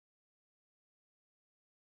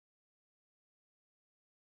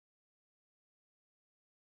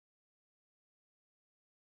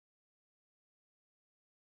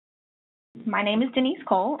My name is Denise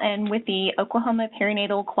Cole, and with the Oklahoma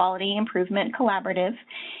Perinatal Quality Improvement Collaborative,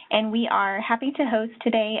 and we are happy to host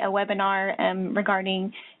today a webinar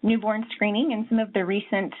regarding newborn screening and some of the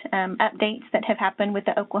recent updates that have happened with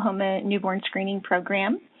the Oklahoma Newborn Screening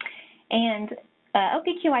Program. And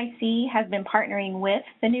OPQIC has been partnering with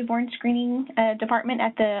the Newborn Screening Department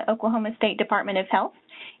at the Oklahoma State Department of Health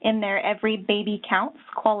in their Every Baby Counts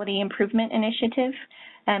Quality Improvement Initiative,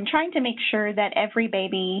 trying to make sure that every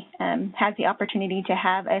baby has the opportunity to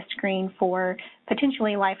have a screen for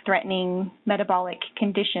potentially life-threatening metabolic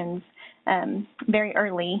conditions very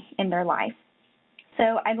early in their life.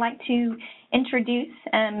 So I'd like to introduce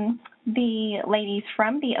the ladies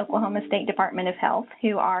from the Oklahoma State Department of Health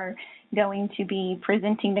who are going to be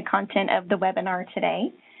presenting the content of the webinar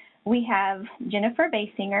today. We have Jennifer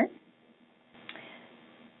Basinger,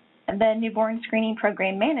 the Newborn Screening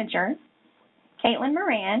Program Manager, Caitlin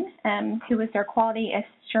Moran, who is their Quality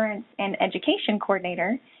Assurance and Education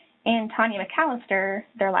Coordinator, and Tanya McAllister,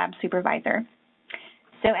 their Lab Supervisor.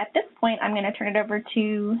 So at this point, I'm going to turn it over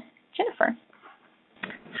to Jennifer.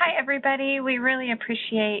 Hi, everybody. We really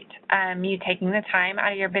appreciate you taking the time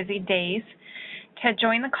out of your busy days to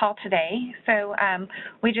join the call today. So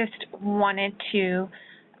we just wanted to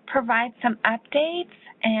provide some updates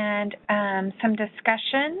and some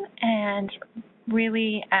discussion and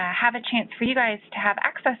really have a chance for you guys to have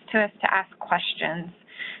access to us to ask questions.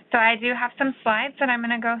 So I do have some slides that I'm going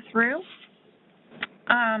to go through.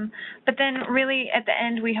 But then really at the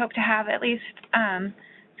end, we hope to have at least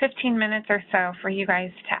 15 minutes or so for you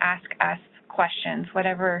guys to ask us questions,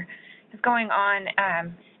 whatever is going on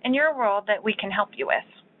in your world that we can help you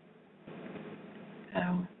with.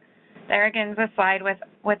 So there again is a slide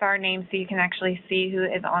with our name so you can actually see who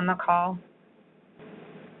is on the call.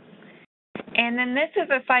 And then this is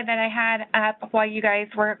a slide that I had up while you guys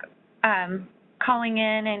were calling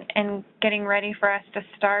in and getting ready for us to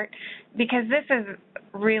start, because this is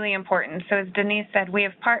really important. So as Denise said, we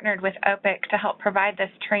have partnered with OPIC to help provide this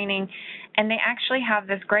training, and they actually have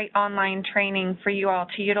this great online training for you all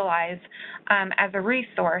to utilize as a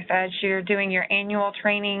resource as you're doing your annual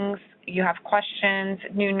trainings. You have questions.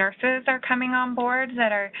 New nurses are coming on board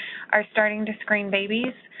that are starting to screen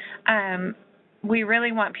babies. We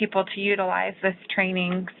really want people to utilize this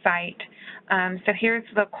training site. So here's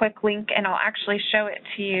the quick link, and I'll actually show it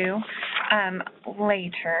to you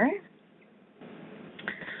later.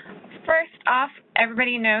 First off,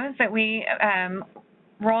 everybody knows that we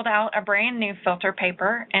rolled out a brand new filter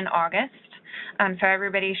paper in August. So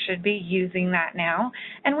everybody should be using that now.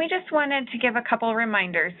 And we just wanted to give a couple of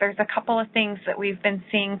reminders. There's a couple of things that we've been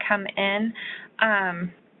seeing come in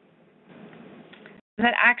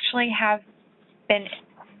that actually have been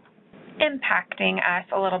impacting us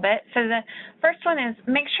a little bit. So the first one is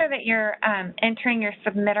make sure that you're entering your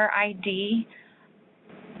submitter ID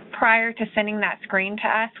prior to sending that screen to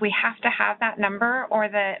us. We have to have that number or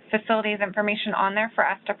the facility's information on there for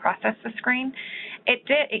us to process the screen. It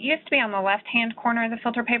used to be on the left-hand corner of the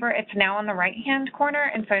filter paper. It's now on the right-hand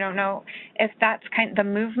corner, and so I don't know if that's kind of the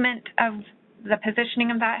movement of the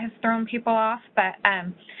positioning of that has thrown people off, but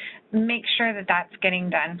make sure that that's getting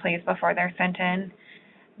done, please, before they're sent in.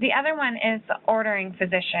 The other one is the ordering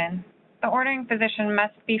physician. The ordering physician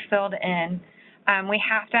must be filled in. We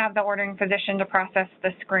have to have the ordering physician to process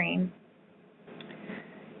the screen.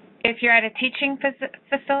 If you're at a teaching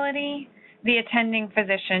facility, the attending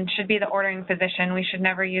physician should be the ordering physician. We should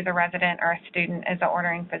never use a resident or a student as the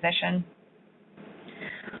ordering physician.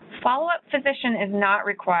 Follow-up physician is not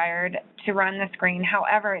required to run the screen.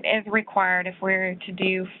 However, it is required if we're to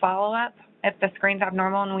do follow-up, if the screen's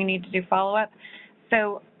abnormal and we need to do follow-up.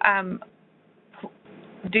 So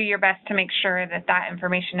do your best to make sure that that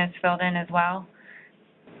information is filled in as well.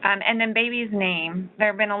 And then baby's name. There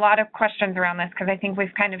have been a lot of questions around this because I think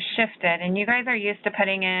we've kind of shifted, and you guys are used to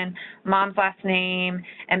putting in mom's last name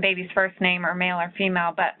and baby's first name or male or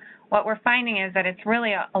female, but what we're finding is that it's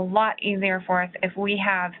really a lot easier for us if we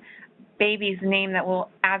have baby's name that will,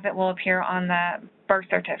 as it will appear on the birth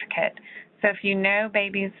certificate. So if you know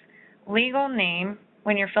baby's legal name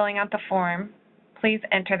when you're filling out the form, please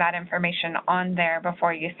enter that information on there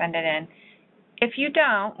before you send it in. If you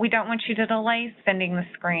don't, we don't want you to delay sending the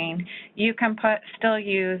screen. You can still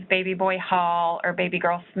use baby boy Hall or baby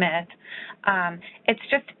girl Smith. It's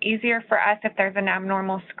just easier for us if there's an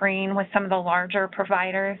abnormal screen with some of the larger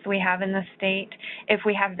providers we have in the state if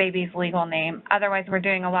we have baby's legal name. Otherwise, we're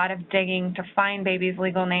doing a lot of digging to find baby's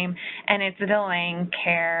legal name, and it's delaying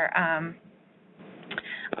care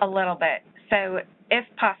a little bit. So if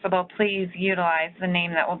possible, please utilize the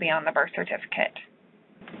name that will be on the birth certificate.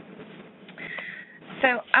 So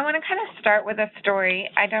I want to kind of start with a story.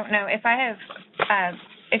 I don't know if I have,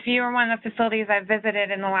 if you are one of the facilities I've visited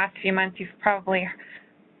in the last few months, you've probably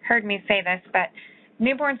heard me say this, but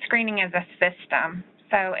newborn screening is a system.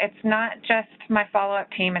 So it's not just my follow-up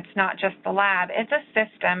team, it's not just the lab, it's a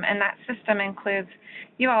system, and that system includes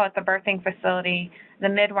you all at the birthing facility, the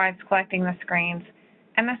midwives collecting the screens,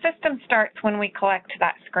 and the system starts when we collect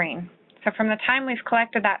that screen. So from the time we've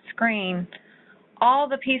collected that screen, all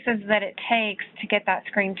the pieces that it takes to get that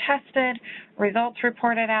screen tested, results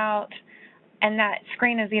reported out, and that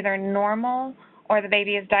screen is either normal or the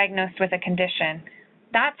baby is diagnosed with a condition.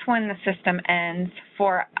 That's when the system ends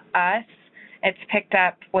for us. It's picked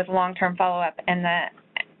up with long-term follow-up and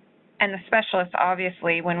the specialist,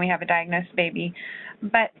 obviously, when we have a diagnosed baby.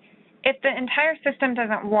 But if the entire system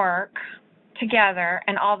doesn't work together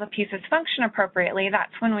and all the pieces function appropriately,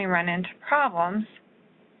 that's when we run into problems.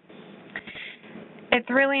 It's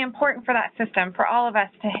really important for that system, for all of us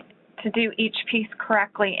to do each piece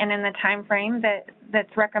correctly and in the time frame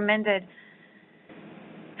that's recommended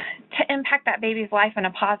to impact that baby's life in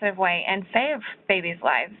a positive way and save babies'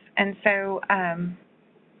 lives. And so,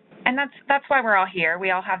 and that's why we're all here.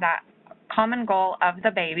 We all have that common goal of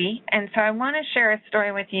the baby. And so I want to share a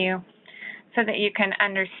story with you so that you can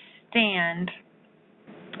understand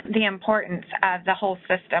the importance of the whole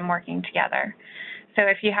system working together. So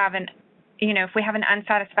if you have if we have an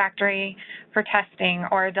unsatisfactory for testing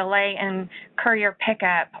or a delay in courier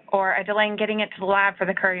pickup or a delay in getting it to the lab for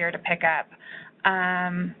the courier to pick up,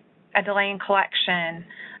 a delay in collection,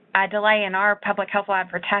 a delay in our public health lab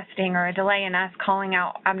for testing, or a delay in us calling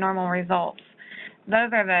out abnormal results. Those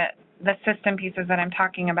are the system pieces that I'm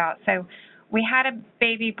talking about. So we had a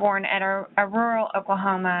baby born at a rural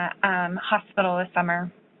Oklahoma hospital this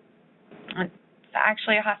summer. It's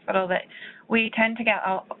actually a hospital that we tend to get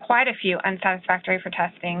quite a few unsatisfactory for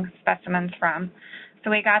testing specimens from. So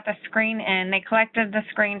we got the screen in. They collected the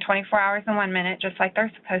screen 24 hours and 1 minute, just like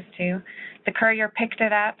they're supposed to. The courier picked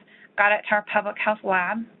it up, got it to our public health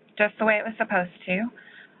lab, just the way it was supposed to.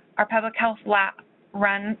 Our public health lab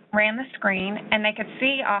ran the screen, and they could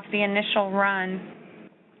see off the initial run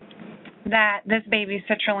that this baby's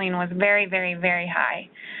citrulline was very, very, very high.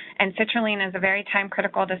 And citrulline is a very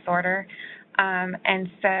time-critical disorder. And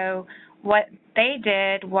so what they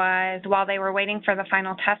did was, while they were waiting for the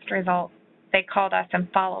final test result, they called us in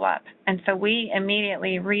follow-up. And so we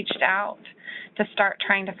immediately reached out to start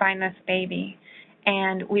trying to find this baby.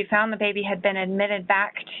 And we found the baby had been admitted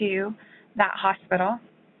back to that hospital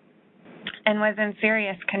and was in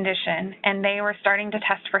serious condition. And they were starting to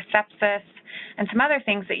test for sepsis and some other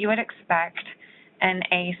things that you would expect in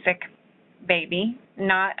a sick baby,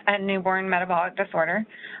 not a newborn metabolic disorder,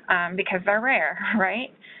 because they're rare, right?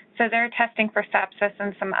 So they're testing for sepsis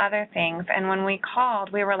and some other things. And when we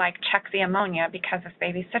called, we were like, check the ammonia, because if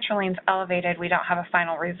baby's citrulline's elevated, we don't have a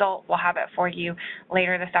final result. We'll have it for you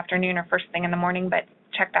later this afternoon or first thing in the morning, but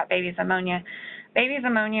check that baby's ammonia. Baby's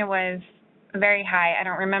ammonia was very high. I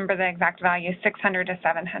don't remember the exact value, 600 to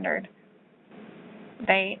 700.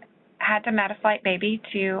 They had to metaflight baby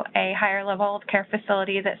to a higher level of care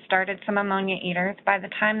facility that started some ammonia eaters. By the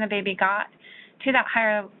time the baby got to that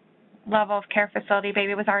higher level of care facility,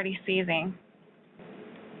 baby was already seizing.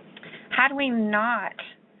 Had we not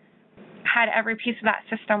had every piece of that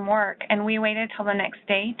system work and we waited till the next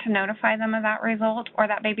day to notify them of that result, or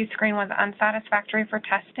that baby's screen was unsatisfactory for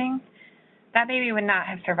testing, that baby would not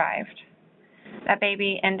have survived. That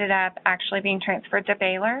baby ended up actually being transferred to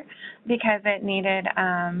Baylor because it needed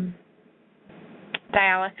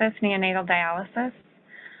dialysis, neonatal dialysis,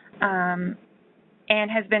 and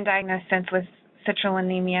has been diagnosed since with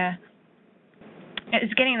citrullinemia.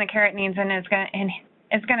 Is getting the care it needs and is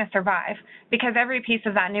going to survive because every piece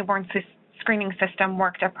of that newborn screening system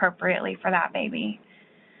worked appropriately for that baby.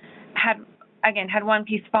 Had one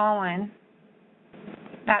piece fallen,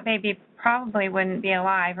 that baby probably wouldn't be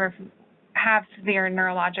alive or have severe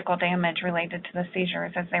neurological damage related to the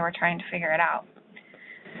seizures as they were trying to figure it out.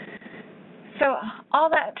 So all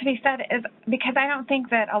that to be said is because I don't think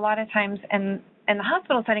that a lot of times in the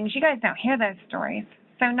hospital settings, you guys don't hear those stories.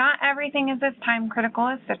 So not everything is as time critical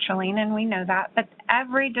as citrulline, and we know that, but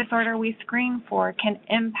every disorder we screen for can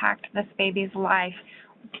impact this baby's life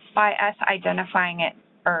by us identifying it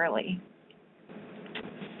early.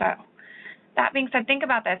 So that being said, think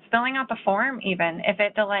about this. Filling out the form even, if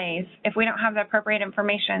it delays, if we don't have the appropriate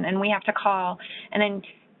information and we have to call and then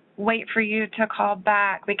wait for you to call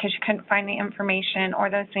back because you couldn't find the information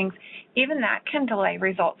or those things, even that can delay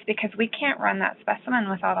results because we can't run that specimen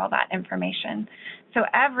without all that information. So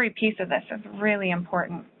every piece of this is really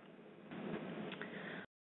important.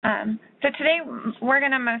 So today we're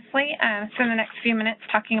going to mostly spend the next few minutes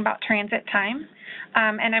talking about transit time,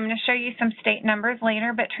 and I'm going to show you some state numbers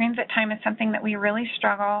later, but transit time is something that we really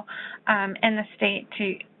struggle in the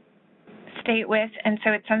state with, and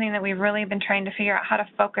so it's something that we've really been trying to figure out how to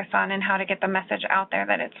focus on and how to get the message out there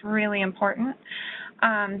that it's really important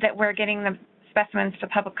that we're getting the specimens to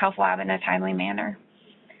public health lab in a timely manner.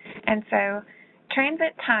 And so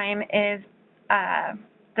transit time is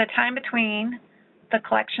the time between the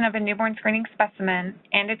collection of a newborn screening specimen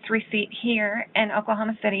and its receipt here in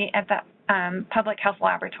Oklahoma City at the public health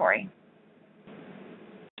laboratory.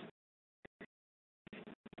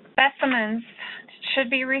 Specimens should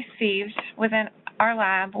be received within our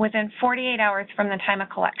lab within 48 hours from the time of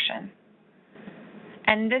collection.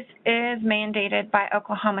 And this is mandated by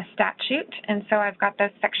Oklahoma statute, and so I've got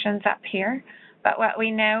those sections up here. But what we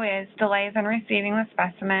know is delays in receiving the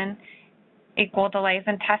specimen equal delays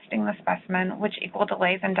in testing the specimen, which equal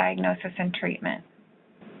delays in diagnosis and treatment.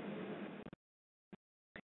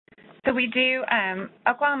 So we do,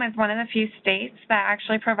 Oklahoma is one of the few states that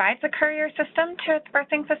actually provides a courier system to its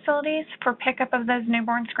birthing facilities for pickup of those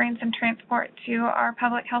newborn screens and transport to our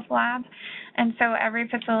public health lab. And so every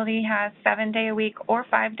facility has 7-day-a-week or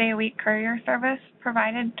 5-day-a-week courier service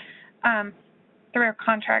provided through a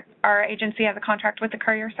contract. Our agency has a contract with the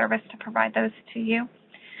courier service to provide those to you.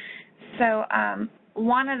 So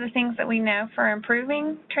one of the things that we know for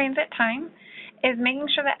improving transit time is making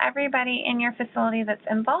sure that everybody in your facility that's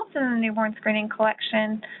involved in the newborn screening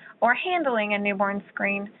collection or handling a newborn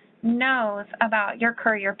screen knows about your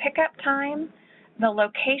courier pickup time, the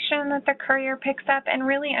location that the courier picks up, and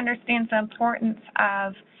really understands the importance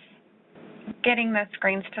of getting those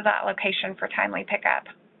screens to that location for timely pickup.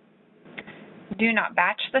 Do not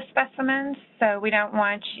batch the specimens, so we don't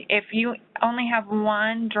want you, if you only have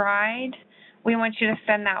one dried, we want you to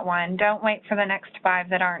send that one. Don't wait for the next 5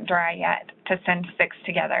 that aren't dry yet to send 6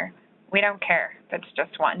 together. We don't care if it's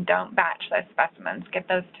just one. Don't batch those specimens. Get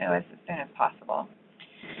those to us as soon as possible.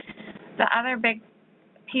 The other big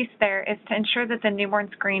piece there is to ensure that the newborn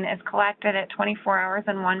screen is collected at 24 hours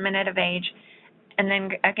and 1 minute of age, and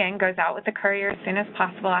then again goes out with the courier as soon as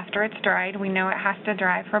possible after it's dried. We know it has to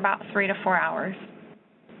dry for about 3 to 4 hours.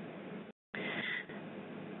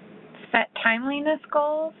 Set timeliness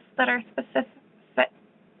goals that are specific.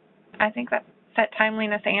 Set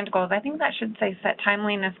timeliness and goals. I think that should say set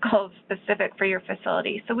timeliness goals specific for your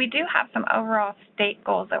facility. So we do have some overall state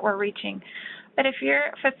goals that we're reaching. But if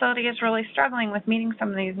your facility is really struggling with meeting some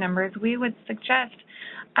of these numbers, we would suggest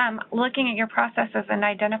looking at your processes and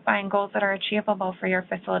identifying goals that are achievable for your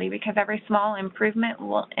facility, because every small improvement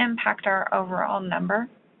will impact our overall number.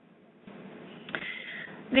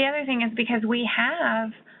 The other thing is because we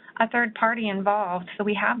have a third party involved, so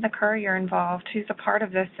we have the courier involved who's a part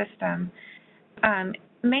of this system,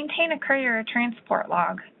 maintain a courier transport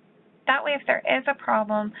log. That way, if there is a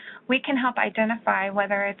problem, we can help identify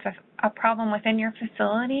whether it's a problem within your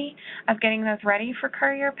facility of getting those ready for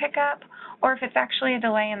courier pickup, or if it's actually a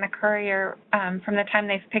delay in the courier from the time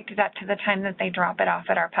they've picked it up to the time that they drop it off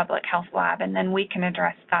at our public health lab, and then we can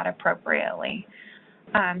address that appropriately.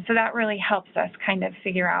 So that really helps us kind of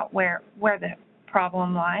figure out where the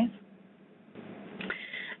problem lies.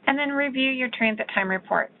 And then review your transit time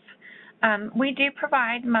reports. We do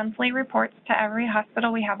provide monthly reports to every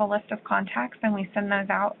hospital. We have a list of contacts, and we send those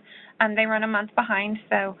out. They run a month behind,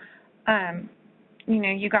 so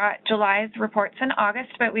you got July's reports in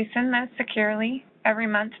August, but we send those securely every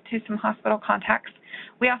month to some hospital contacts.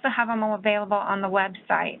 We also have them all available on the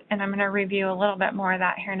website, and I'm going to review a little bit more of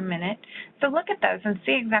that here in a minute. So look at those and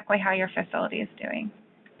see exactly how your facility is doing.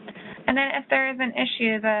 And then if there is an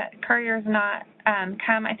issue, the courier's not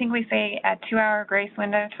come, I think we say a 2-hour grace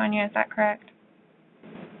window, Tanya, is that correct?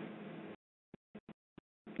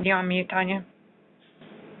 You on mute, Tanya?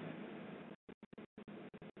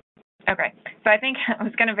 Okay, so I think I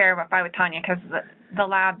was going to verify with Tanya because the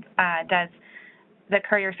lab does the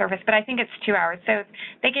courier service, but I think it's 2 hours. So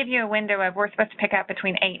they give you a window of we're supposed to pick up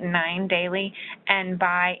between 8 and 9 daily, and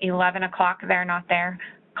by 11 o'clock they're not there.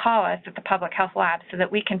 Call us at the public health lab so that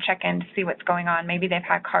we can check in to see what's going on. Maybe they've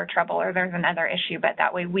had car trouble or there's another issue, but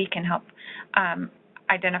that way we can help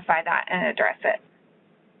identify that and address it.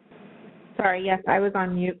 Sorry, yes, I was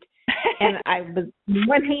on mute. And I was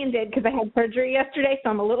one-handed because I had surgery yesterday, so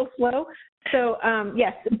I'm a little slow. So,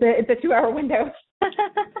 yes, it's a 2-hour window.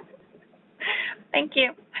 Thank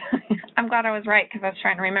you. I'm glad I was right because I was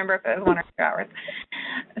trying to remember if it was 1 or 2 hours.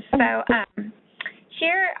 So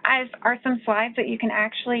here are some slides that you can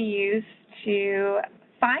actually use to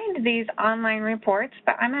find these online reports,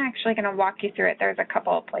 but I'm actually going to walk you through it. There's a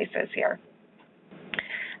couple of places here.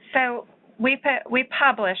 So we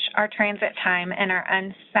publish our transit time and our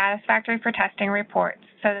unsatisfactory for testing reports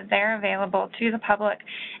so that they're available to the public,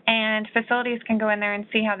 and facilities can go in there and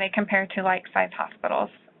see how they compare to like-sized hospitals.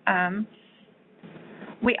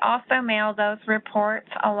 We also mail those reports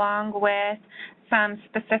along with some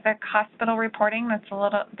specific hospital reporting that's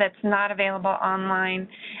not available online,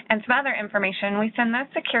 and some other information. We send those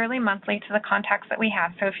securely monthly to the contacts that we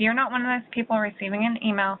have. So if you're not one of those people receiving an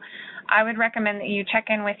email, I would recommend that you check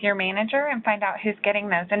in with your manager and find out who's getting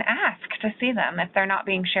those and ask to see them if they're not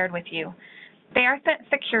being shared with you. They are sent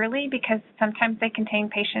securely because sometimes they contain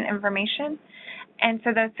patient information, and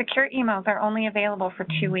so those secure emails are only available for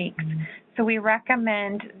 2 weeks. So we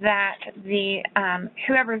recommend that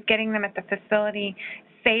whoever's getting them at the facility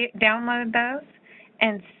download those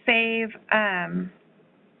and save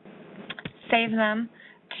them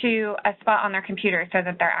to a spot on their computer so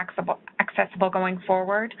that they're accessible going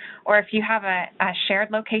forward. Or if you have a shared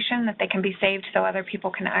location that they can be saved so other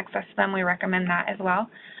people can access them, we recommend that as well.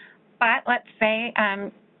 But let's say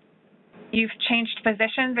you've changed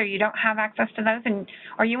physicians or you don't have access to those,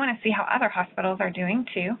 or you want to see how other hospitals are doing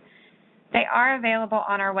too. They are available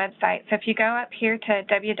on our website. So if you go up here to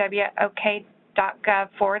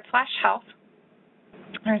www.ok.gov/health,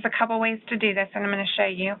 there's a couple ways to do this, and I'm going to show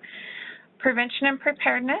you. Prevention and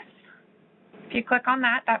preparedness. If you click on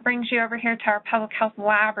that, that brings you over here to our public health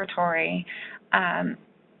laboratory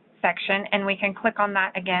section, and we can click on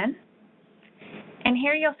that again. And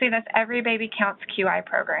here you'll see this Every Baby Counts QI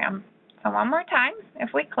program. So one more time,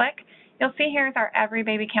 if we click, you'll see here's our Every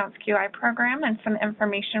Baby Counts QI program and some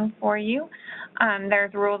information for you.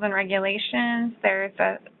 There's rules and regulations. There's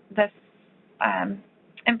this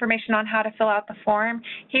information on how to fill out the form.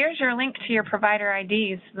 Here's your link to your provider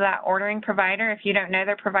IDs. That ordering provider, if you don't know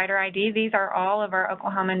their provider ID, these are all of our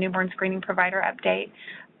Oklahoma newborn screening provider IDs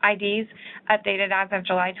updated as of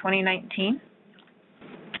July 2019.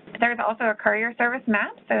 There's also a courier service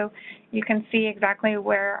map, so you can see exactly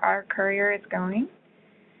where our courier is going.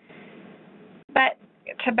 But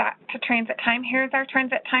back to transit time, here's our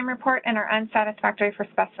transit time report and our unsatisfactory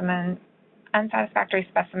specimen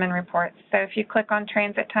reports. So if you click on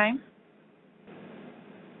transit time,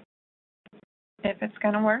 if it's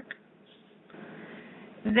going to work,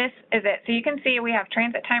 this is it. So you can see we have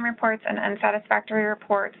transit time reports and unsatisfactory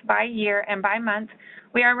reports by year and by month.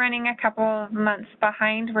 We are running a couple of months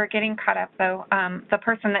behind. We're getting caught up, though. The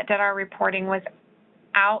person that did our reporting was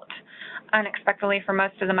out unexpectedly for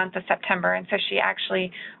most of the month of September, and so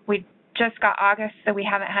we just got August, so we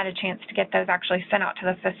haven't had a chance to get those actually sent out to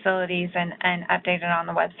the facilities and updated on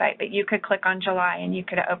the website. But you could click on July and you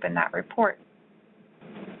could open that report.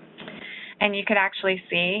 And you could actually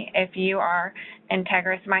see, if you are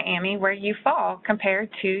Integris Miami, where you fall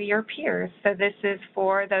compared to your peers. So this is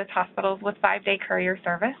for those hospitals with 5-day courier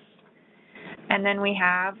service. And then we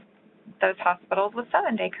have those hospitals with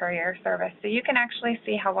 7-day courier service. So you can actually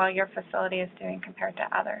see how well your facility is doing compared to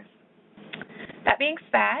others. That being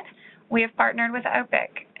said, we have partnered with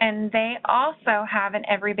OPIC, and they also have an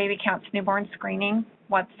Every Baby Counts newborn screening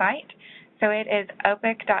website. So it is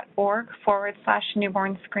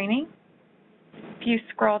opic.org/newborn screening. If you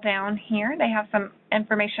scroll down here, they have some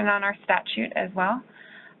information on our statute as well.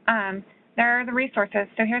 There are the resources.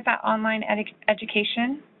 So here's that online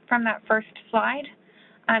education from that first slide.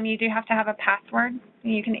 You do have to have a password.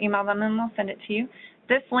 You can email them and they'll send it to you.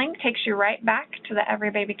 This link takes you right back to the Every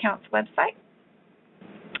Baby Counts website.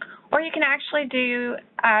 Or you can actually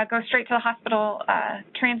go straight to the hospital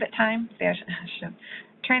transit time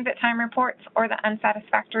reports, or the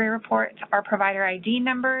unsatisfactory reports, our provider ID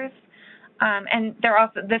numbers. And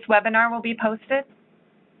this webinar will be posted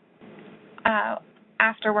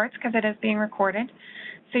afterwards because it is being recorded.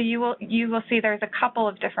 So you will see there's a couple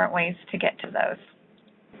of different ways to get to those.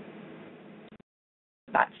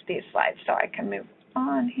 That's these slides, so I can move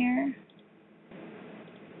on here.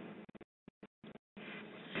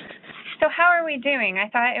 So how are we doing? I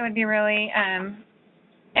thought it would be really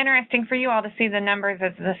interesting for you all to see the numbers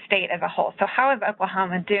of the state as a whole. So how is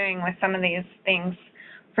Oklahoma doing with some of these things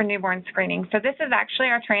for newborn screening? So this is actually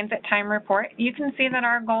our transit time report. You can see that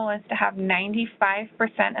our goal is to have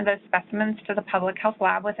 95% of those specimens to the public health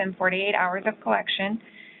lab within 48 hours of collection.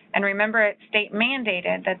 And remember, it's state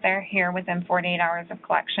mandated that they're here within 48 hours of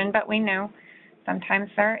collection, but we know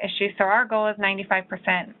sometimes there are issues. So our goal is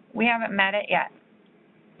 95%. We haven't met it yet.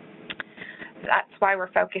 That's why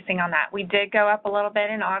we're focusing on that. We did go up a little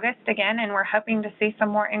bit in August again, and we're hoping to see some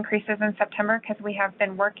more increases in September because we have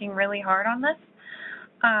been working really hard on this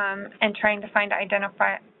and trying to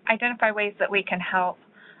identify ways that we can help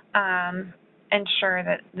ensure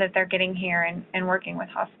that they're getting here and working with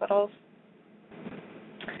hospitals.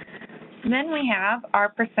 Then we have our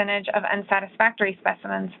percentage of unsatisfactory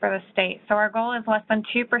specimens for the state. So our goal is less than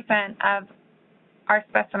 2% of our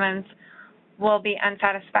specimens will be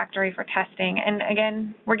unsatisfactory for testing. And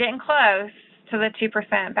again, we're getting close to the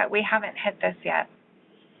 2%, but we haven't hit this yet.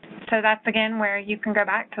 So that's, again, where you can go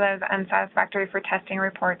back to those unsatisfactory for testing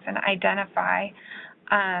reports and identify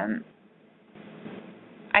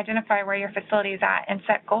where your facility is at and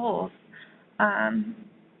set goals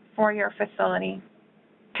for your facility.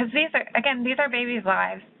 Because these are babies'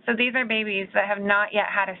 lives. So these are babies that have not yet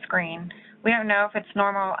had a screen. We don't know if it's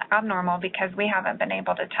normal or abnormal because we haven't been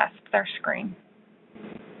able to test their screen.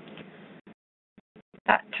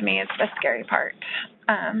 That, to me, is the scary part.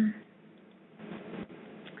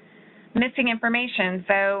 Missing information.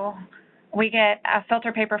 So we get a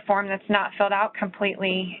filter paper form that's not filled out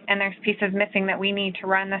completely, and there's pieces missing that we need to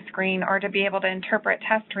run the screen or to be able to interpret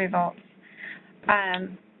test results.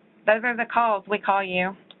 Those are the calls we call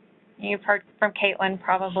you. You've heard from Caitlin,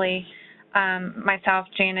 probably, myself,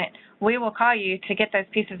 Janet. We will call you to get those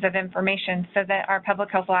pieces of information so that our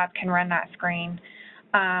public health lab can run that screen.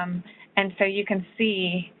 And so you can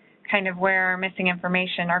see kind of where our missing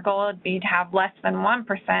information. Our goal would be to have less than 1%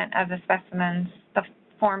 of the specimens, the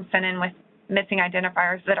form sent in with missing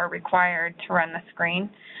identifiers that are required to run the screen.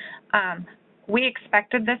 We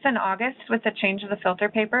expected this in August with the change of the filter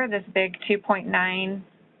paper, this big 2.9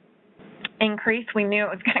 increase. We knew it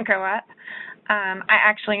was going to go up. I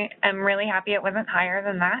actually am really happy it wasn't higher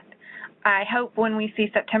than that. I hope when we see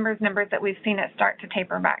September's numbers that we've seen it start to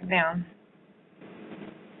taper back down.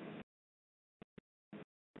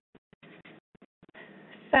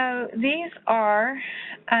 So these are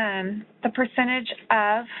the percentage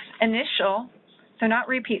of initial, so not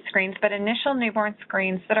repeat screens, but initial newborn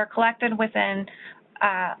screens that are collected within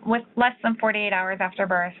with less than 48 hours after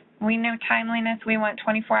birth. We know timeliness, we want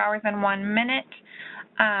 24 hours and 1 minute,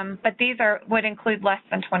 but these would include less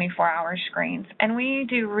than 24-hour screens. And we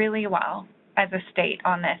do really well as a state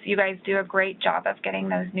on this. You guys do a great job of getting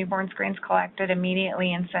those newborn screens collected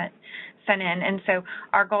immediately and sent in. And so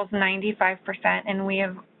our goal is 95%, and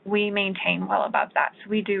we maintain well above that. So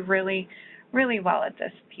we do really, really well at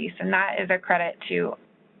this piece, and that is a credit to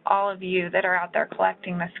all of you that are out there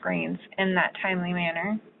collecting the screens in that timely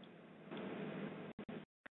manner.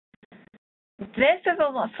 This is a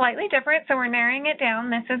little slightly different, so we're narrowing it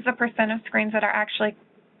down. This is the percent of screens that are actually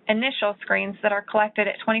initial screens that are collected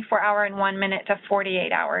at 24 hour and 1 minute to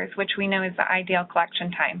 48 hours, which we know is the ideal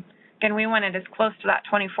collection time. Again, we want it as close to that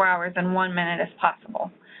 24 hours and 1 minute as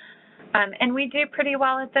possible. And we do pretty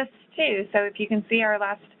well at this too. So if you can see our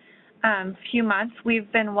last few months,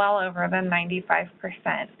 we've been well over the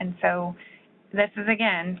 95%. And so this is,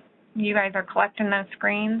 again, you guys are collecting those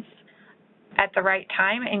screens at the right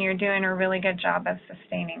time, and you're doing a really good job of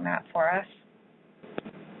sustaining that for us.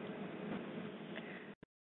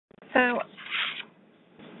 So,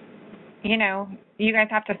 you know, you guys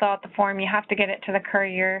have to fill out the form. You have to get it to the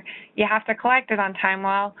courier. You have to collect it on time.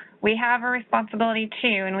 Well, we have a responsibility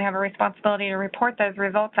too, and we have a responsibility to report those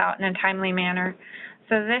results out in a timely manner.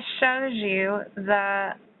 So this shows you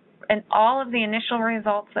all of the initial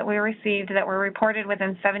results that we received that were reported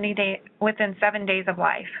within 7 days of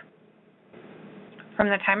life. From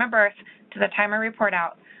the time of birth to the time of report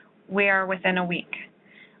out, we are within a week.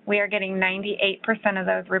 We are getting 98% of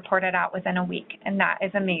those reported out within a week, and that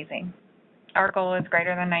is amazing. Our goal is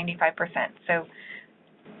greater than 95%. So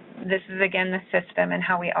this is, again, the system and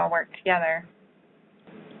how we all work together.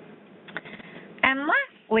 And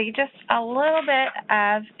lastly, just a little bit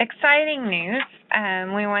of exciting news.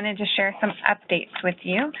 We wanted to share some updates with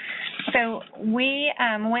you. So we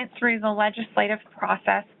went through the legislative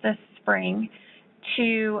process this spring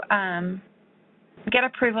to get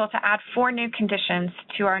approval to add 4 new conditions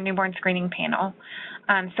to our newborn screening panel.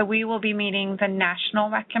 So we will be meeting the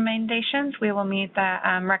national recommendations. We will meet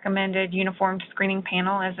the recommended uniformed screening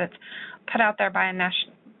panel as it's put out there by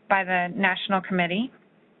the national committee.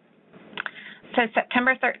 So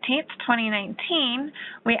September 13th, 2019,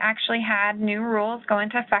 we actually had new rules go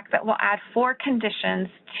into effect that will add 4 conditions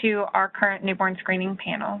to our current newborn screening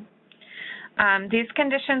panel. These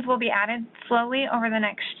conditions will be added slowly over the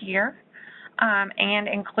next year and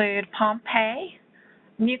include Pompe,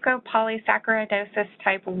 mucopolysaccharidosis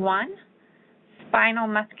type 1, spinal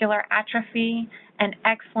muscular atrophy, and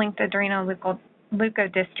X-linked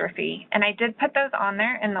adrenoleukodystrophy. And I did put those on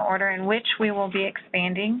there in the order in which we will be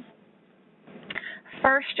expanding.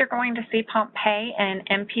 First, you're going to see Pompe and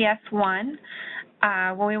MPS 1.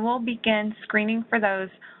 We will begin screening for those.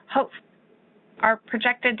 Our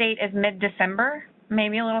projected date is mid-December,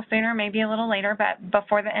 maybe a little sooner, maybe a little later, but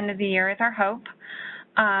before the end of the year is our hope.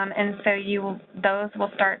 And so those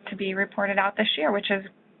will start to be reported out this year, which is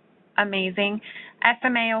amazing.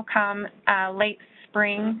 SMA will come late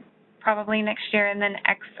spring, probably next year, and then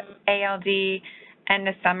XALD end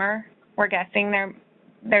of summer. We're guessing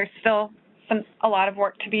there's still a lot of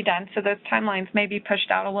work to be done, so those timelines may be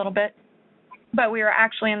pushed out a little bit. But we are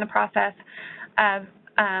actually in the process of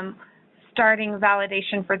starting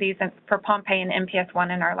validation for these for Pompe and MPS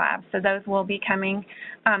 1 in our lab. So those will be coming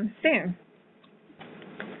soon.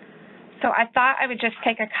 So I thought I would just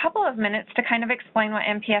take a couple of minutes to kind of explain what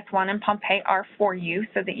MPS 1 and Pompe are for you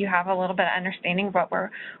so that you have a little bit of understanding of what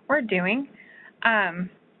we're doing.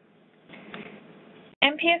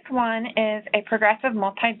 MPS 1 is a progressive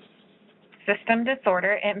multi-system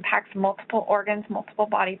disorder. It impacts multiple organs, multiple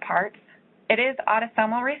body parts. It is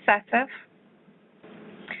autosomal recessive,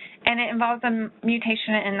 and it involves a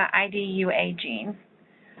mutation in the IDUA gene.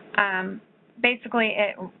 Basically,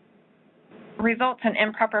 it results in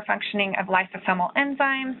improper functioning of lysosomal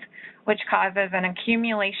enzymes, which causes an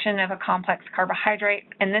accumulation of a complex carbohydrate.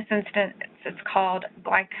 In this instance, it's called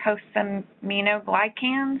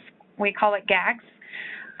glycosaminoglycans. We call it GAGs.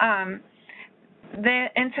 The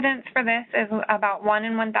incidence for this is about 1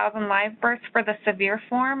 in 1,000 live births for the severe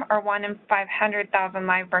form, or 1 in 500,000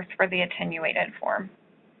 live births for the attenuated form.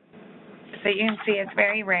 So you can see it's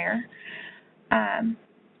very rare.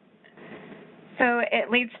 So it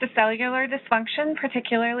leads to cellular dysfunction,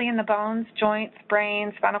 particularly in the bones, joints,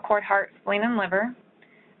 brain, spinal cord, heart, spleen, and liver.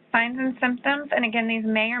 Signs and symptoms, and again, these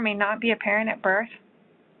may or may not be apparent at birth,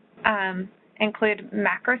 include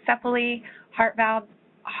macrocephaly, heart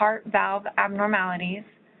valve abnormalities,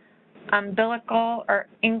 umbilical or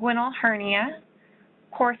inguinal hernia,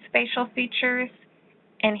 coarse facial features,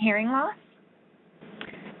 and hearing loss.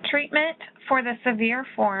 Treatment for the severe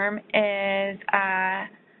form is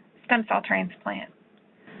stem cell transplant.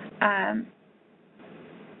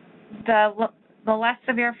 The less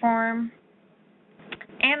severe form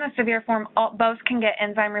and the severe form both can get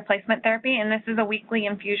enzyme replacement therapy, and this is a weekly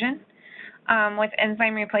infusion. With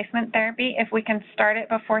enzyme replacement therapy, if we can start it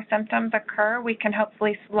before symptoms occur, we can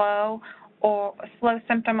hopefully slow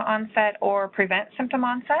symptom onset or prevent symptom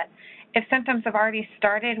onset. If symptoms have already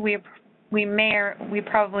started, we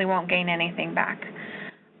probably won't gain anything back.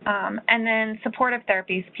 And then supportive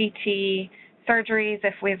therapies, PT, surgeries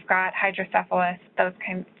if we've got hydrocephalus, those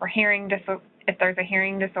kind for hearing if there's a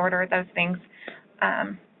hearing disorder, those things.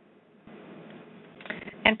 And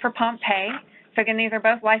for Pompe, so again, these are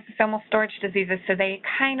both lysosomal storage diseases, so they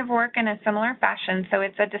kind of work in a similar fashion. So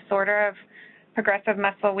it's a disorder of progressive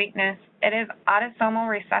muscle weakness. It is autosomal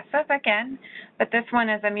recessive again, but this one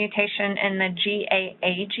is a mutation in the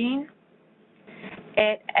GAA gene.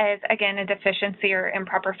 It is, again, a deficiency or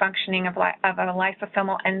improper functioning of a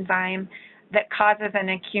lysosomal enzyme that causes an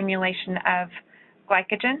accumulation of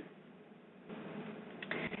glycogen.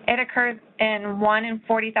 It occurs in 1 in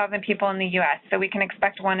 40,000 people in the U.S., so we can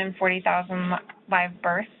expect 1 in 40,000 live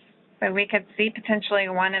births. So we could see potentially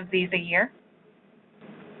one of these a year.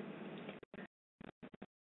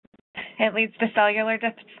 It leads to cellular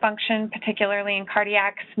dysfunction, particularly in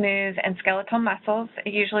cardiac, smooth, and skeletal muscles.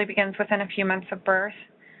 It usually begins within a few months of birth.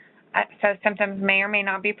 So symptoms may or may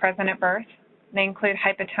not be present at birth. They include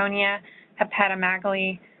hypotonia,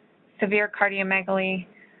 hepatomegaly, severe cardiomegaly,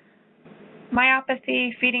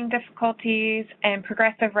 myopathy, feeding difficulties, and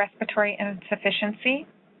progressive respiratory insufficiency.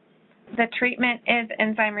 The treatment is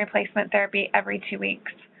enzyme replacement therapy every 2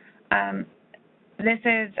 weeks. This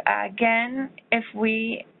is, again, if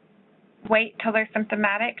we wait till they're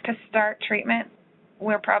symptomatic to start treatment,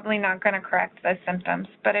 we're probably not going to correct those symptoms.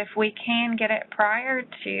 But if we can get it prior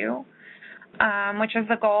to, which is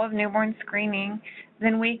the goal of newborn screening,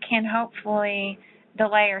 then we can hopefully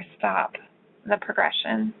delay or stop the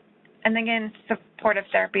progression. And again, supportive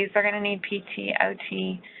therapies, they're going to need PT,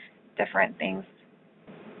 OT, different things.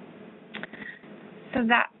 So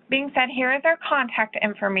that being said, here is our contact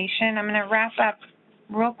information. I'm going to wrap up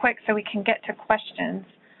real quick so we can get to questions.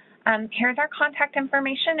 Here's our contact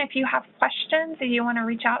information. If you have questions, if you want to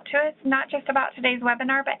reach out to us, not just about today's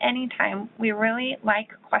webinar, but anytime. We really like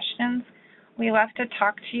questions. We love to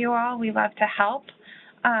talk to you all. We love to help.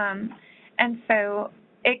 And so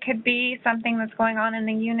it could be something that's going on in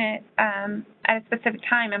the unit at a specific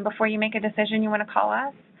time, and before you make a decision, you want to call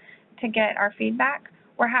us to get our feedback.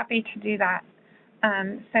 We're happy to do that.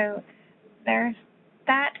 So there's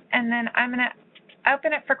that, and then I'm going to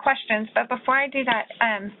open it for questions. But before I do that,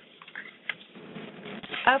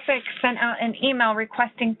 OPIC sent out an email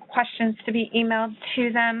requesting questions to be emailed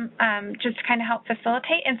to them just to kind of help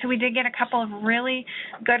facilitate. And so we did get a couple of really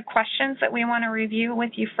good questions that we want to review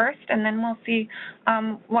with you first, and then we'll see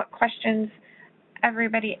what questions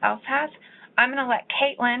everybody else has. I'm going to let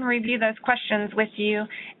Caitlin review those questions with you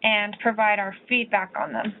and provide our feedback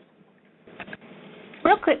on them.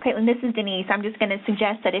 Real quick, Caitlin, this is Denise. I'm just going to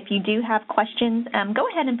suggest that if you do have questions, go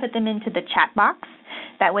ahead and put them into the chat box.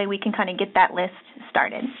 That way we can kind of get that list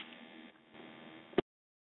started.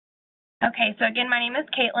 Okay, so again, my name is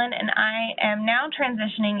Caitlin, and I am now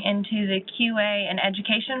transitioning into the QA and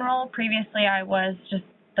education role. Previously, I was just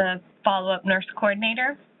the follow-up nurse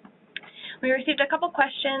coordinator. We received a couple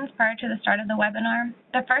questions prior to the start of the webinar.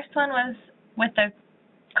 The first one was with the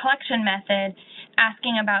collection method,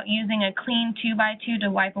 asking about using a clean 2x2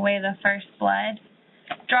 to wipe away the first blood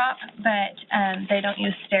drop, but they don't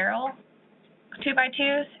use sterile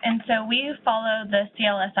 2x2s, and so we follow the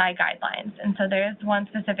CLSI guidelines, and so there's one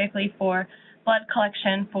specifically for blood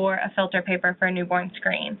collection for a filter paper for a newborn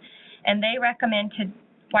screen, and they recommend to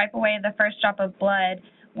wipe away the first drop of blood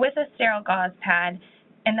with a sterile gauze pad,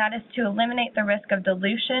 and that is to eliminate the risk of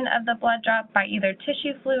dilution of the blood drop by either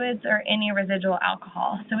tissue fluids or any residual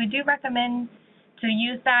alcohol. So we do recommend to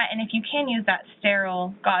use that, and if you can use that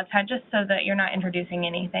sterile gauze pad just so that you're not introducing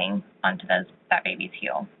anything onto that baby's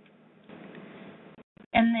heel.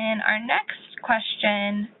 And then our next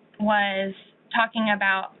question was talking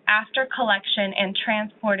about after collection and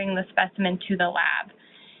transporting the specimen to the lab.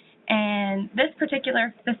 And this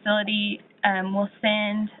particular facility will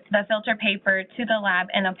send the filter paper to the lab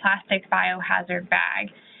in a plastic biohazard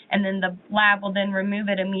bag, and then the lab will then remove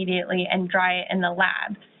it immediately and dry it in the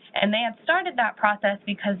lab. And they had started that process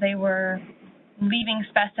because they were leaving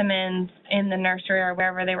specimens in the nursery or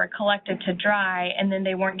wherever they were collected to dry, and then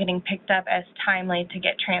they weren't getting picked up as timely to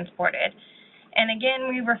get transported. And again,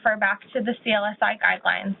 we refer back to the CLSI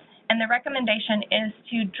guidelines, and the recommendation is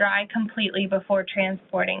to dry completely before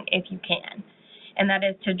transporting if you can. And that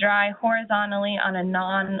is to dry horizontally on a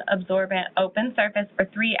non-absorbent open surface for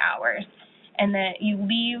 3 hours, and that you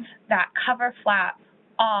leave that cover flap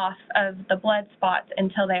off of the blood spots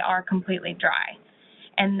until they are completely dry,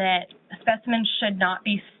 and that specimens should not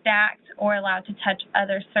be stacked or allowed to touch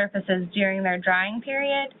other surfaces during their drying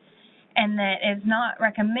period, and that it is not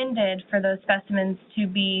recommended for those specimens to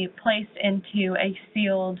be placed into a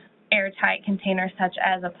sealed, airtight container such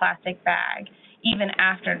as a plastic bag, even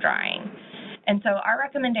after drying. And so our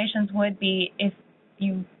recommendations would be, if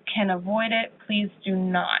you can avoid it, please do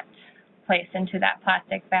not place into that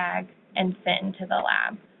plastic bag and send to the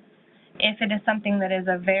lab. If it is something that is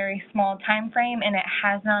a very small time frame and it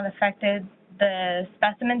has not affected the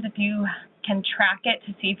specimens, if you can track it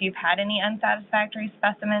to see if you've had any unsatisfactory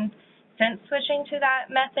specimens since switching to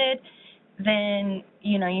that method, then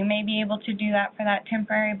you may be able to do that for that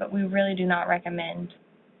temporary, but we really do not recommend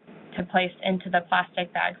to place into the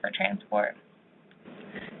plastic bag for transport.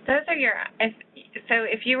 Those are your, so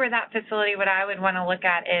if you were that facility, what I would want to look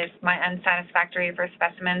at is my unsatisfactory for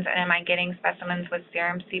specimens, and am I getting specimens with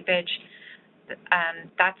serum seepage?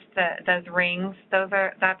 That's those rings.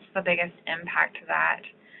 That's the biggest impact to that.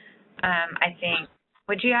 I think.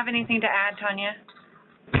 Would you have anything to add, Tanya?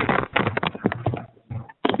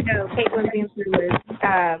 No, Caitlin's answer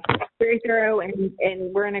was very thorough, and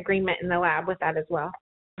we're in agreement in the lab with that as well.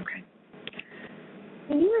 Okay.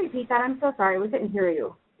 Can you repeat that? I'm so sorry. We couldn't hear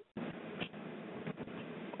you.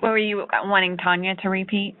 What were you wanting Tanya to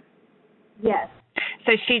repeat? Yes.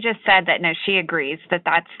 So she just said that, no, she agrees that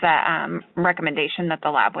that's the recommendation that the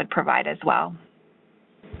lab would provide as well.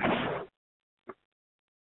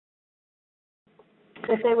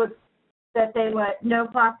 That they would, no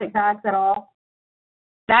plastic bags at all?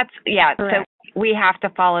 That's, yeah, correct. So we have to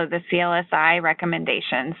follow the CLSI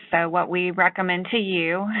recommendations. So what we recommend to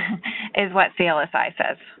you is what CLSI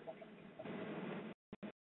says.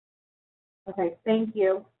 Okay, thank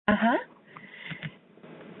you. Uh-huh.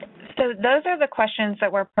 So those are the questions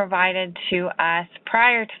that were provided to us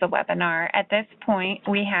prior to the webinar. At this point,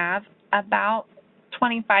 we have about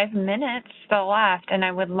 25 minutes still left, and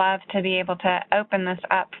I would love to be able to open this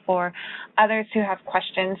up for others who have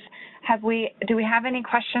questions. Do we have any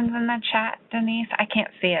questions in the chat, Denise? I can't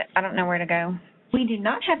see it. I don't know where to go. We do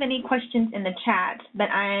not have any questions in the chat, but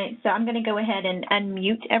so I'm going to go ahead and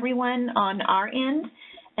unmute everyone on our end.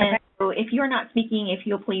 And okay. So if you're not speaking, if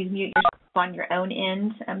you'll please mute yourself on your own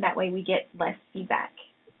end, that way we get less feedback.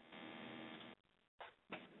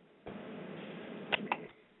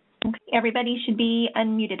 Okay, everybody should be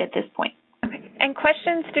unmuted at this point. Okay. And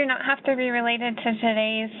questions do not have to be related to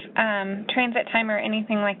today's transit time or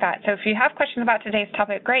anything like that. So if you have questions about today's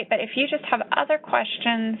topic, great. But if you just have other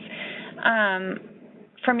questions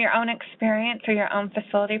from your own experience or your own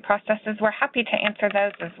facility processes, we're happy to answer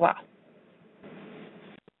those as well.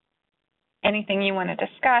 Anything you want to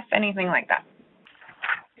discuss, anything like that.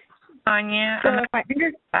 Anya, So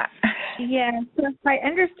if I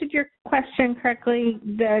understood your question correctly,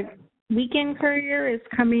 the weekend courier is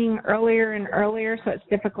coming earlier and earlier, so it's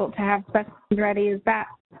difficult to have specimens ready. Is that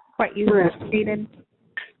what you stated?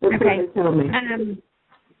 That's okay. what they tell me.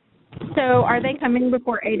 So are they coming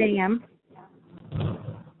before 8 a.m.?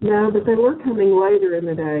 No, but they were coming later in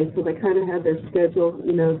the day, so they kind of had their schedule,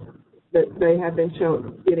 that they have been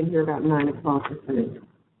getting here about 9 o'clock, I think,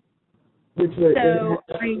 which was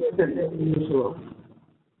unusual.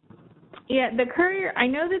 Yeah, the courier, I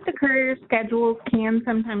know that the courier schedules can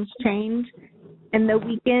sometimes change, and the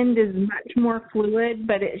weekend is much more fluid,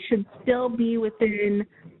 but it should still be within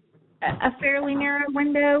a fairly narrow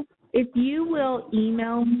window. If you will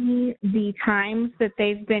email me the times that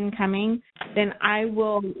they've been coming, then I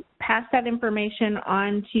will pass that information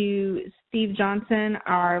on to Steve Johnson,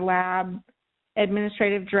 our lab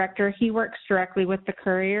administrative director. He works directly with the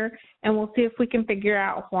courier, and we'll see if we can figure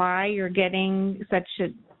out why you're getting such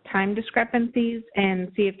time discrepancies and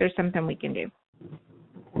see if there's something we can do.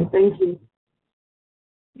 Thank you.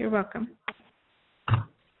 You're welcome.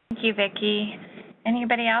 Thank you, Vicki.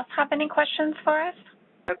 Anybody else have any questions for us?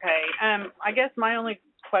 Okay. I guess my only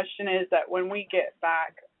question is that when we get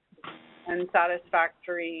back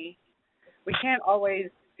unsatisfactory, we can't always,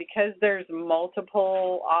 because there's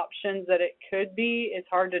multiple options that it could be, it's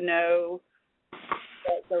hard to know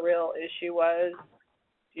what the real issue was.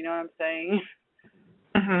 Do you know what I'm saying?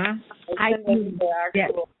 I send the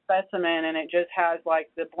actual specimen, and it just has like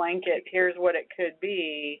the blanket, here's what it could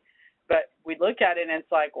be. But we look at it and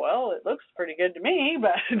it's like, well, it looks pretty good to me,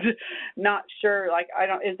 but not sure. Like,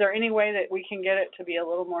 is there any way that we can get it to be a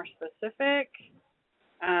little more specific?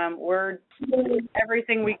 We're doing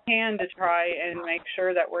everything we can to try and make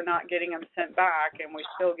sure that we're not getting them sent back, and we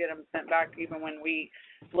still get them sent back even when we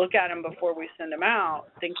look at them before we send them out,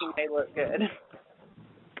 thinking they look good.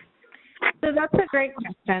 So that's a great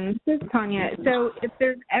question. This is Tanya. So if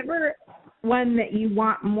there's ever one that you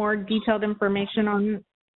want more detailed information on,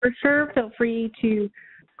 for sure, feel free to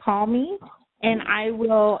call me, and I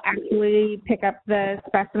will actually pick up the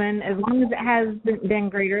specimen as long as it has been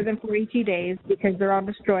greater than 42 days, because they're all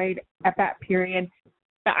destroyed at that period.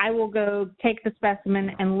 But I will go take the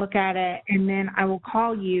specimen and look at it, and then I will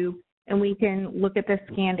call you, and we can look at the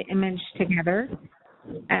scanned image together.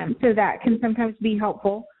 So that can sometimes be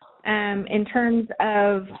helpful. In terms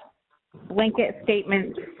of blanket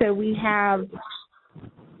statements, so we have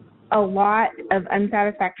a lot of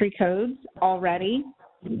unsatisfactory codes already.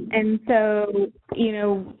 And so,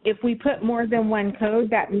 if we put more than one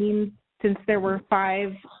code, that means since there were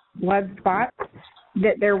 5 blood spots,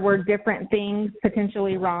 that there were different things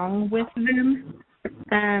potentially wrong with them.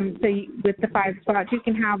 With the 5 spots, you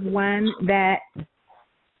can have one that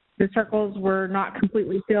the circles were not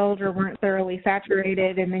completely filled or weren't thoroughly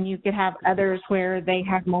saturated, and then you could have others where they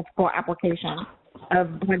have multiple applications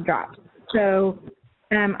of blood drops. So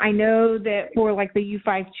I know that for like the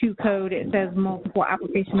U52 code, it says multiple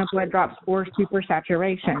application of blood drops or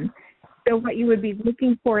supersaturation. So what you would be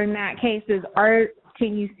looking for in that case is,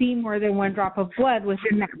 can you see more than one drop of blood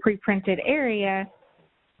within that pre-printed area,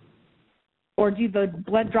 or do the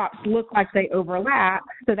blood drops look like they overlap?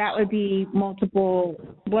 So that would be multiple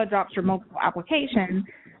blood drops or multiple applications.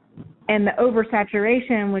 And the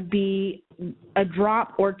oversaturation would be a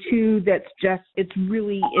drop or two that's just, it's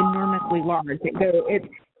really enormously large. It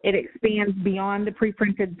expands beyond the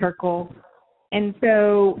pre-printed circle. And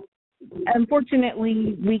so,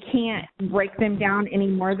 unfortunately, we can't break them down any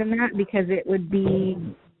more than that, because it would be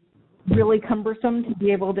really cumbersome to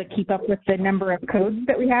be able to keep up with the number of codes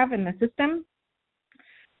that we have in the system.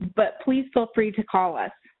 But please feel free to call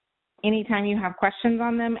us anytime you have questions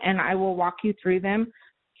on them, and I will walk you through them.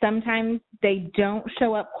 Sometimes they don't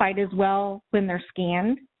show up quite as well when they're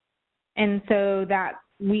scanned, and so that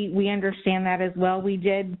we understand that as well. We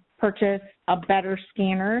did purchase a better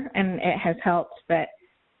scanner, and it has helped, but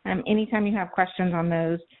anytime you have questions on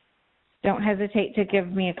those, don't hesitate to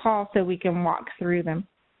give me a call so we can walk through them.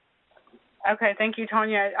 Okay, thank you,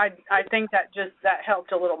 Tanya. I think that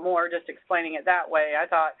helped a little more, just explaining it that way.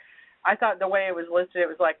 I thought the way it was listed, it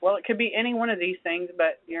was like, well, it could be any one of these things,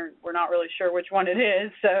 but we're not really sure which one it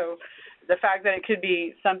is. So the fact that it could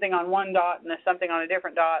be something on one dot and something on a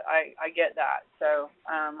different dot, I get that. So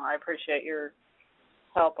I appreciate your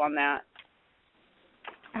help on that.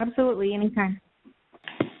 Absolutely, anytime.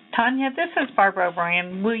 Tanya, this is Barbara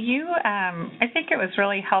O'Brien. Will you, I think it was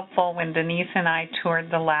really helpful when Denise and I toured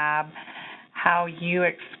the lab, how you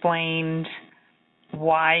explained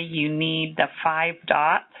why you need the 5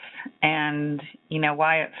 dots and,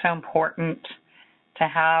 why it's so important to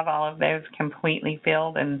have all of those completely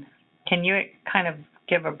filled. And can you kind of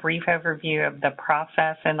give a brief overview of the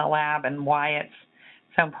process in the lab and why it's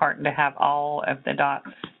so important to have all of the dots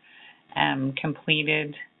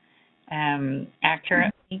completed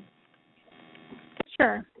accurately?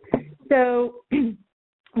 Sure. So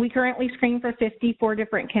we currently screen for 54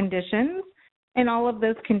 different conditions, and all of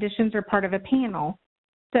those conditions are part of a panel.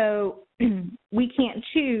 So we can't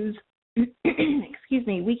choose,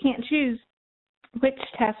 we can't choose which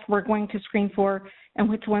tests we're going to screen for and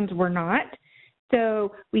which ones we're not.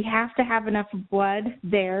 So we have to have enough blood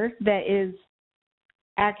there that is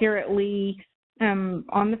accurately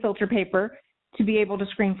on the filter paper to be able to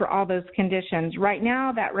screen for all those conditions. Right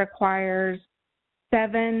now, that requires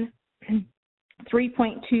 7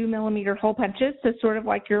 3.2 millimeter hole punches, so sort of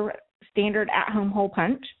like your standard at-home hole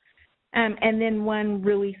punch, and then one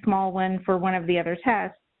really small one for one of the other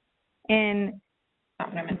tests. And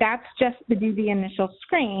that's just to do the initial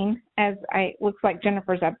screen, as looks like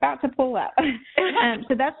Jennifer's about to pull up.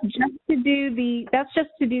 So that's just to do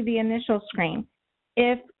the initial screen.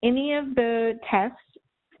 If any of the tests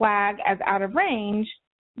flag as out of range,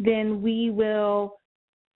 then we will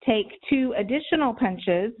take 2 additional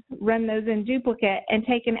punches, run those in duplicate, and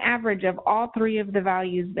take an average of all 3 of the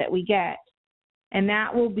values that we get. And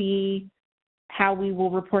that will be how we will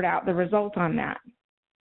report out the result on that.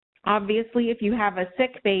 Obviously, if you have a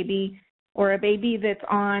sick baby or a baby that's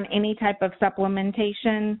on any type of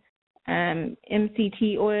supplementation,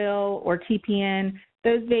 MCT oil or TPN,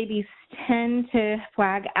 those babies tend to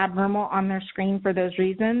flag abnormal on their screen for those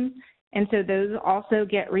reasons, and so those also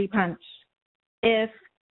get repunched. If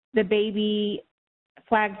the baby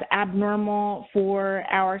flags abnormal for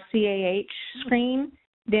our CAH screen,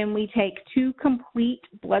 then we take 2 complete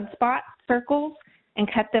blood spot circles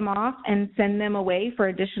and cut them off and send them away for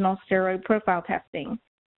additional steroid profile testing.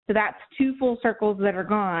 So that's 2 full circles that are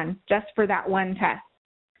gone just for that one test.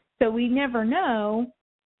 So we never know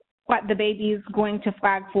what the baby is going to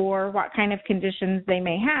flag for, what kind of conditions they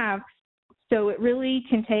may have. So it really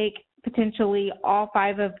can take potentially all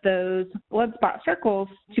 5 of those blood spot circles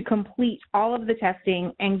to complete all of the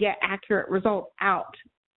testing and get accurate results out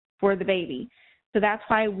for the baby. So that's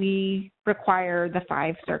why we require the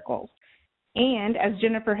 5 circles. And as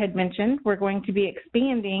Jennifer had mentioned, we're going to be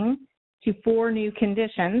expanding to 4 new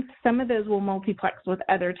conditions. Some of those will multiplex with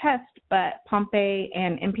other tests, but Pompe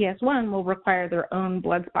and MPS 1 will require their own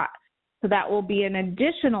blood spot. So that will be an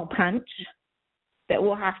additional punch that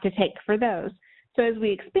we'll have to take for those. So as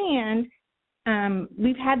we expand,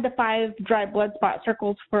 we've had the 5 dry blood spot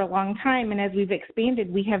circles for a long time, and as we've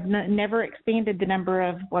expanded, we have never expanded the number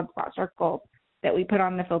of blood spot circles that we put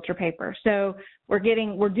on the filter paper. So we're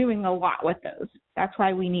doing a lot with those. That's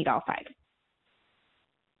why we need all 5.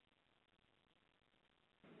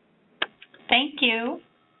 Thank you.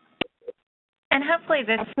 And hopefully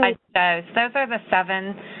this slide shows those are the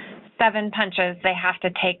seven punches they have to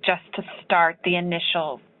take just to start the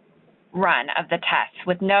initial run of the test.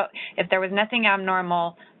 If there was nothing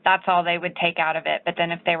abnormal, that's all they would take out of it. But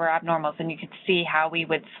then if they were abnormals, then you could see how we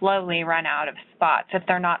would slowly run out of spots if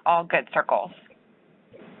they're not all good circles.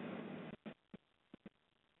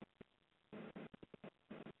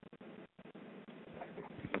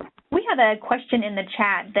 We have a question in the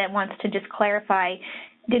chat that wants to just clarify,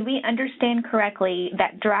 did we understand correctly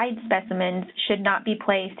that dried specimens should not be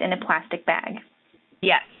placed in a plastic bag?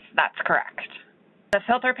 Yes, that's correct. The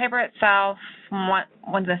filter paper itself,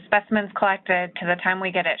 when the specimen's collected to the time we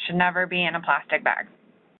get it, should never be in a plastic bag.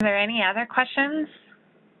 Are there any other questions?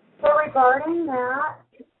 So regarding that,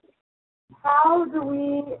 how do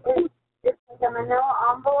we, is like a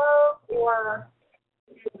manila envelope, or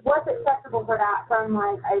what's acceptable for that from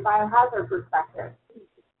like a biohazard perspective?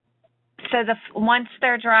 So once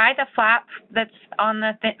they're dry, the flap that's on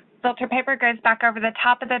the filter paper goes back over the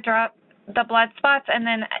top of the blood spots, and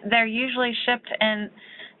then they're usually shipped, and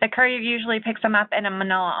the courier usually picks them up in a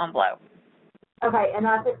manila envelope. Okay, and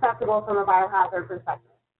that's acceptable from a biohazard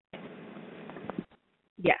perspective?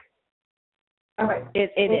 Yes. Okay.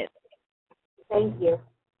 It is. Thank you.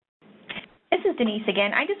 This is Denise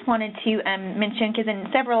again. I just wanted to mention, because in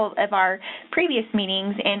several of our previous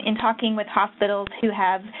meetings and in talking with hospitals who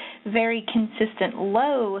have very consistent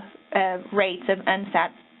low rates of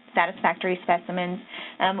unsatisfactory specimens,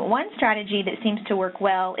 one strategy that seems to work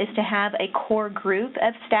well is to have a core group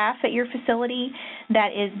of staff at your facility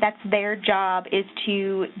that's their job is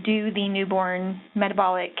to do the newborn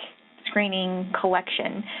metabolic screening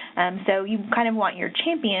collection. So you kind of want your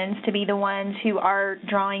champions to be the ones who are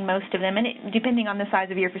drawing most of them, and depending on the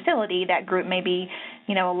size of your facility, that group may be,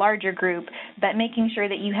 a larger group, but making sure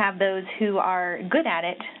that you have those who are good at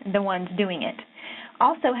it, the ones doing it.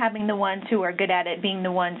 Also having the ones who are good at it being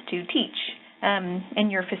the ones to teach in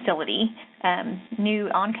your facility, new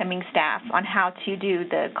oncoming staff, on how to do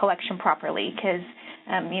the collection properly, because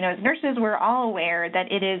as nurses, we're all aware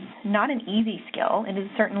that it is not an easy skill. It is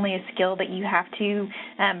certainly a skill that you have to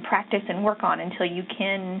practice and work on until you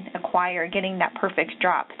can acquire getting that perfect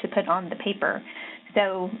drop to put on the paper.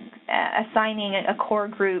 So assigning a core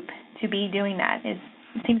group to be doing that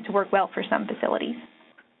seems to work well for some facilities.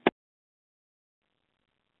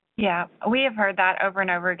 Yeah, we have heard that over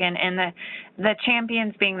and over again, and the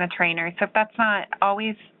champions being the trainers. So if that's not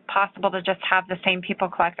always possible to just have the same people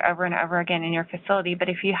collect over and over again in your facility, but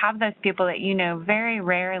if you have those people that very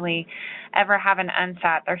rarely ever have an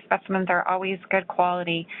unsat, their specimens are always good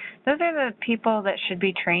quality, those are the people that should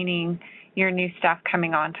be training your new staff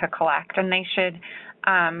coming on to collect, and they should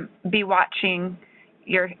be watching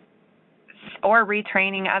or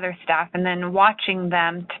retraining other staff, and then watching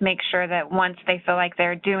them to make sure that once they feel like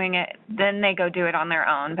they're doing it, then they go do it on their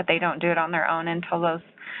own, but they don't do it on their own until those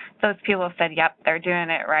people have said, yep, they're doing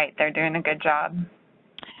it right, they're doing a good job.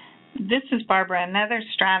 This is Barbara. Another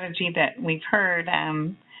strategy that we've heard,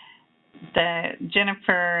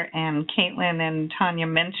 Jennifer and Caitlin and Tanya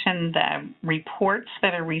mentioned the reports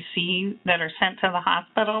that are sent to the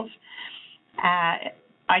hospitals.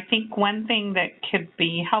 I think one thing that could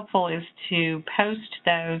be helpful is to post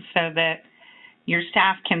those so that your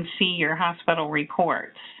staff can see your hospital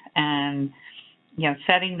reports, and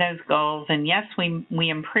setting those goals. And yes, we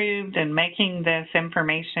improved, and making this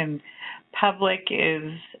information public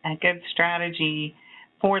is a good strategy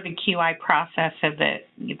for the QI process, so that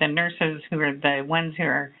the nurses, who are the ones who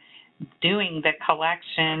are doing the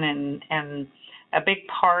collection and a big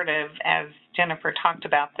part of, as Jennifer talked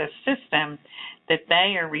about, this system, that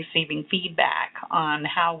they are receiving feedback on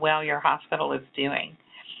how well your hospital is doing.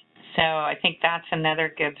 So I think that's another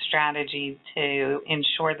good strategy to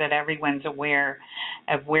ensure that everyone's aware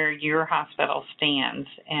of where your hospital stands.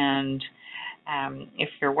 And if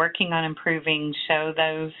you're working on improving, show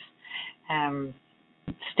those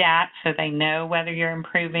stats so they know whether you're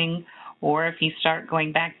improving, or if you start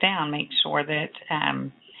going back down, make sure that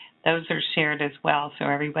those are shared as well so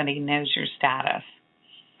everybody knows your status.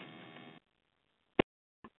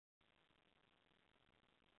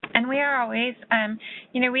 And we are always,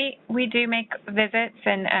 we do make visits,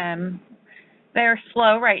 and they're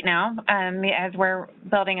slow right now as we're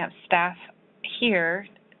building up staff here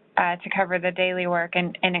to cover the daily work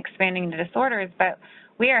and expanding the disorders, but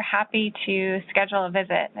we are happy to schedule a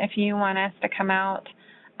visit. If you want us to come out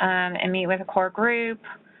and meet with a core group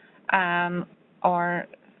or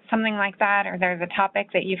something like that, or there's a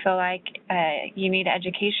topic that you feel like you need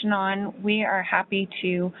education on, we are happy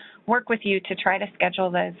to work with you to try to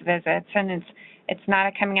schedule those visits. And it's not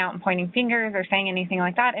a coming out and pointing fingers or saying anything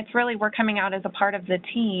like that. It's really we're coming out as a part of the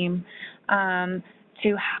team to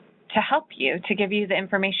help you, to give you the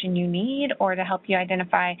information you need, or to help you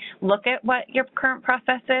look at what your current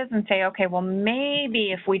process is and say, okay, well,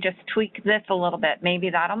 maybe if we just tweak this a little bit, maybe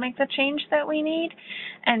that'll make the change that we need.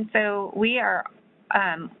 And so we are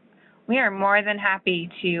more than happy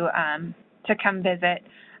to come visit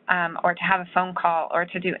or to have a phone call or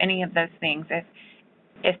to do any of those things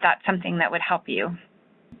if that's something that would help you.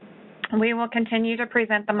 We will continue to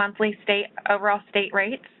present the monthly overall state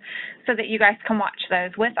rates so that you guys can watch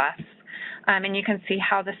those with us, and you can see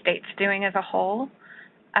how the state's doing as a whole.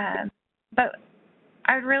 But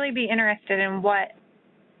I would really be interested in what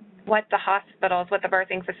the hospitals, what the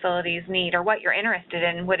birthing facilities need, or what you're interested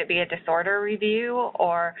in. Would it be a disorder review,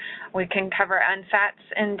 or we can cover unsats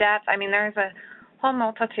in depth? I mean, there's a whole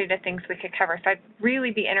multitude of things we could cover. So I'd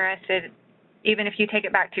really be interested, even if you take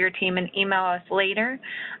it back to your team and email us later,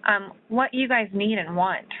 what you guys need and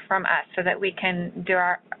want from us so that we can do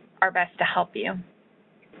our best to help you.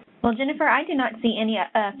 Well, Jennifer, I do not see any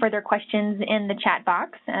further questions in the chat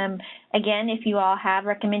box. Again, if you all have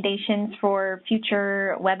recommendations for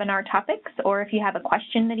future webinar topics, or if you have a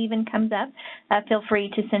question that even comes up, feel free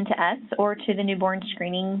to send to us or to the newborn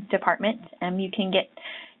screening department. You can get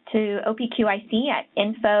to OPQIC at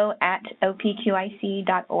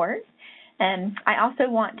info@opqic.org. I also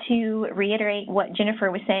want to reiterate what Jennifer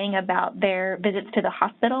was saying about their visits to the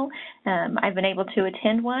hospital. I've been able to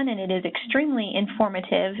attend one, and it is extremely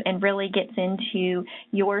informative and really gets into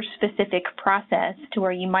your specific process to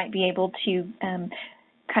where you might be able to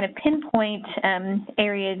kind of pinpoint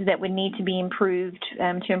areas that would need to be improved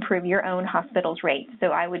to improve your own hospital's rates. So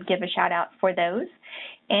I would give a shout out for those.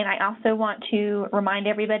 And I also want to remind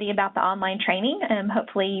everybody about the online training.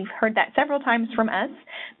 Hopefully you've heard that several times from us,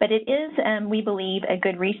 but it is, we believe, a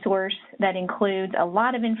good resource that includes a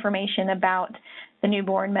lot of information about the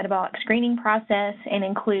newborn metabolic screening process and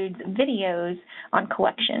includes videos on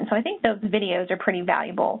collection. So I think those videos are pretty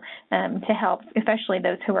valuable to help, especially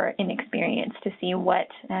those who are inexperienced, to see what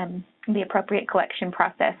the appropriate collection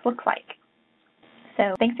process looks like.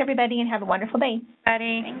 So thanks, everybody, and have a wonderful day.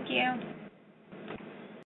 Betty. Thank you.